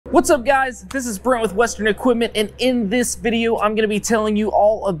What's up guys, this is Brent with Western Equipment, and in this video I'm going to be telling you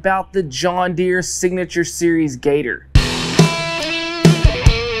all about the John Deere Signature Series Gator.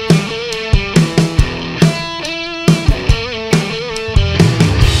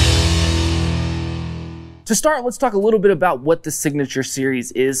 To start, let's talk a little bit about what the Signature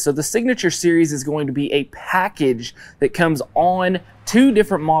Series is. So the Signature Series is going to be a package that comes on two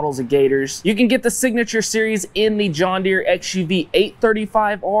different models of Gators. You can get the Signature Series in the John Deere XUV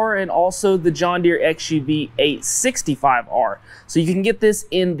 835R and also the John Deere XUV 865R. So you can get this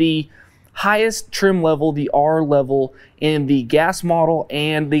in the highest trim level, the R level, in the gas model,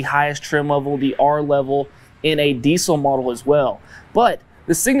 and the highest trim level, the R level, in a diesel model as well. But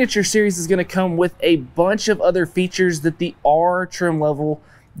the Signature Series is going to come with a bunch of other features that the R trim level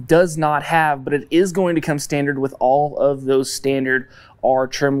does not have, but it is going to come standard with all of those standard R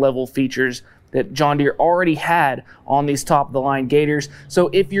trim level features that John Deere already had on these top of the line Gators. So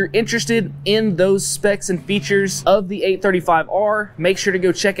if you're interested in those specs and features of the 835R, make sure to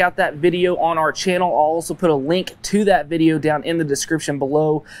go check out that video on our channel. I'll also put a link to that video down in the description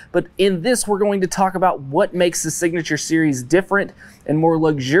below. But in this, we're going to talk about what makes the Signature Series different and more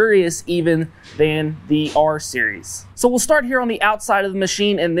luxurious even than the R Series. So we'll start here on the outside of the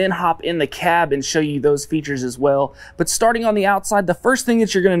machine and then hop in the cab and show you those features as well. But starting on the outside, the first thing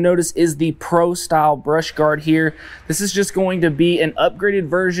that you're going to notice is the Pro style brush guard here. This is just going to be an upgraded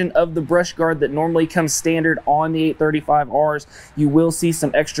version of the brush guard that normally comes standard on the 835Rs. You will see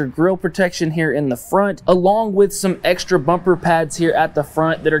some extra grille protection here in the front, along with some extra bumper pads here at the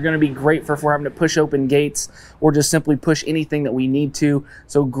front that are going to be great for if we're having to push open gates or just simply push anything that we need to.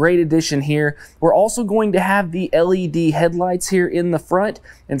 So great addition here. We're also going to have the LED headlights here in the front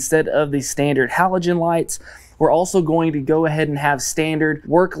instead of the standard halogen lights. We're also going to go ahead and have standard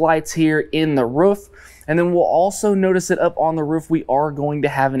work lights here in the roof. And then we'll also notice that up on the roof, we are going to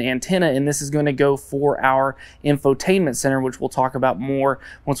have an antenna, and this is going to go for our infotainment center, which we'll talk about more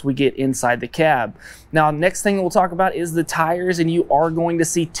once we get inside the cab. Now, next thing we'll talk about is the tires, and you are going to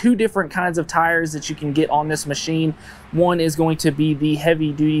see two different kinds of tires that you can get on this machine. One is going to be the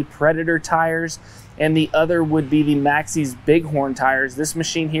heavy-duty Predator tires, and the other would be the Maxxis Bighorn tires. This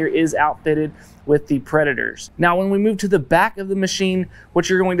machine here is outfitted with the Predators. Now, when we move to the back of the machine, what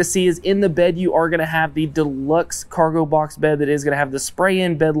you're going to see is in the bed, you are going to have the deluxe cargo box bed that is going to have the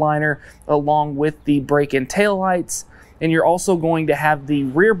spray-in bed liner along with the brake and tail lights. And you're also going to have the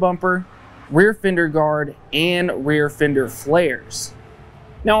rear bumper, rear fender guard, and rear fender flares.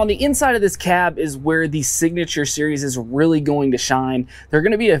 Now, on the inside of this cab is where the Signature Series is really going to shine. There are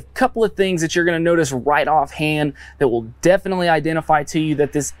going to be a couple of things that you're going to notice right offhand that will definitely identify to you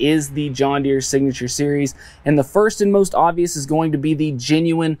that this is the John Deere Signature Series. And the first and most obvious is going to be the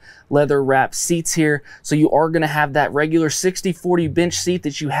genuine leather wrap seats here. So you are going to have that regular 60/40 bench seat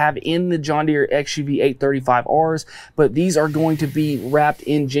that you have in the John Deere XUV 835Rs, but these are going to be wrapped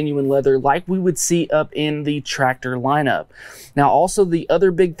in genuine leather like we would see up in the tractor lineup. Now, also the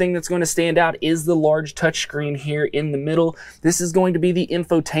other big thing that's going to stand out is the large touchscreen here in the middle. This is going to be the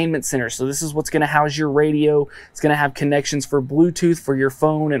infotainment center. So this is what's going to house your radio. It's going to have connections for Bluetooth for your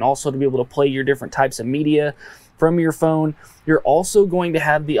phone and also to be able to play your different types of media from your phone. You're also going to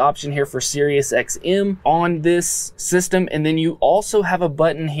have the option here for Sirius XM on this system, and then you also have a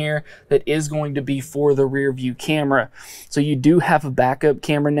button here that is going to be for the rear view camera. So you do have a backup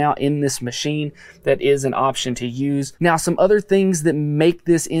camera now in this machine that is an option to use. Now, some other things that make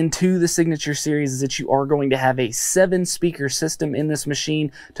this into the Signature Series is that you are going to have a 7-speaker system in this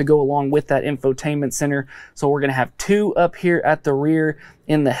machine to go along with that infotainment center. So we're going to have 2 up here at the rear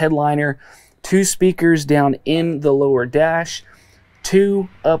in the headliner, 2 speakers down in the lower dash, 2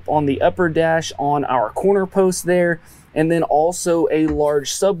 up on the upper dash on our corner post there, and then also a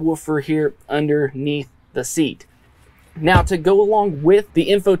large subwoofer here underneath the seat. Now, to go along with the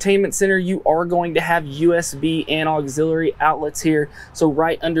infotainment center, you are going to have USB and auxiliary outlets here. So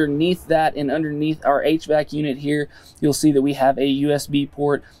right underneath that and underneath our HVAC unit here, you'll see that we have a USB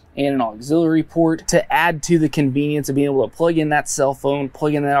port and an auxiliary port to add to the convenience of being able to plug in that cell phone,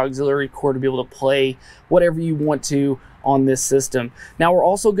 plug in that auxiliary cord to be able to play whatever you want to on this system. Now, we're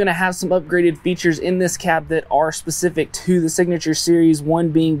also going to have some upgraded features in this cab that are specific to the Signature Series, one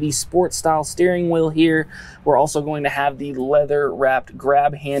being the sport style steering wheel here. We're also going to have the leather wrapped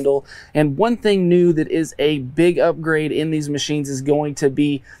grab handle, and one thing new that is a big upgrade in these machines is going to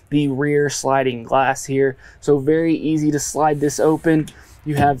be the rear sliding glass here. So very easy to slide this open.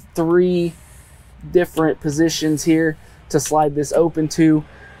 You have 3 different positions here to slide this open to.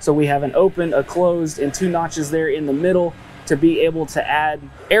 So we have an open, a closed, and 2 notches there in the middle to be able to add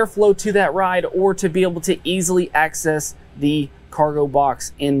airflow to that ride or to be able to easily access the cargo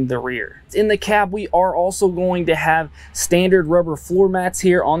box in the rear. In the cab, we are also going to have standard rubber floor mats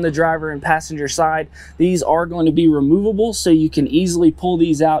here on the driver and passenger side. These are going to be removable, so you can easily pull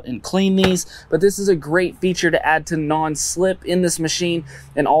these out and clean these, but this is a great feature to add to non-slip in this machine,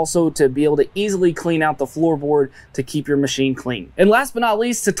 and also to be able to easily clean out the floorboard to keep your machine clean. And last but not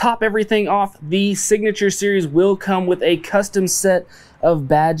least, to top everything off, the Signature Series will come with a custom set of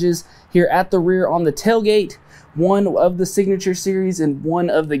badges here at the rear on the tailgate, one of the Signature Series and one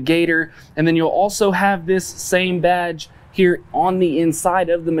of the Gator, and then you'll also have this same badge here on the inside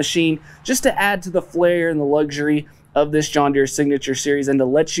of the machine, just to add to the flair and the luxury of this John Deere Signature Series, and to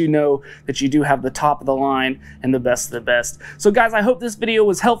let you know that you do have the top of the line and the best of the best. So guys, I hope this video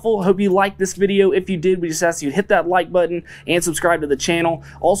was helpful. I hope you liked this video. If you did, we just ask you to hit that like button and subscribe to the channel.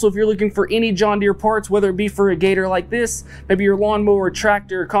 Also, if you're looking for any John Deere parts, whether it be for a Gator like this, maybe your lawnmower,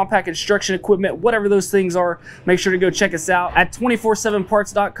 tractor, compact construction equipment, whatever those things are, make sure to go check us out at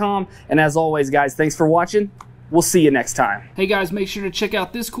 247parts.com. And as always, guys, thanks for watching. We'll see you next time. Hey guys, make sure to check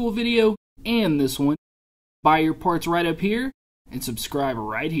out this cool video and this one. Buy your parts right up here and subscribe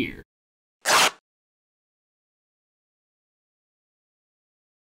right here.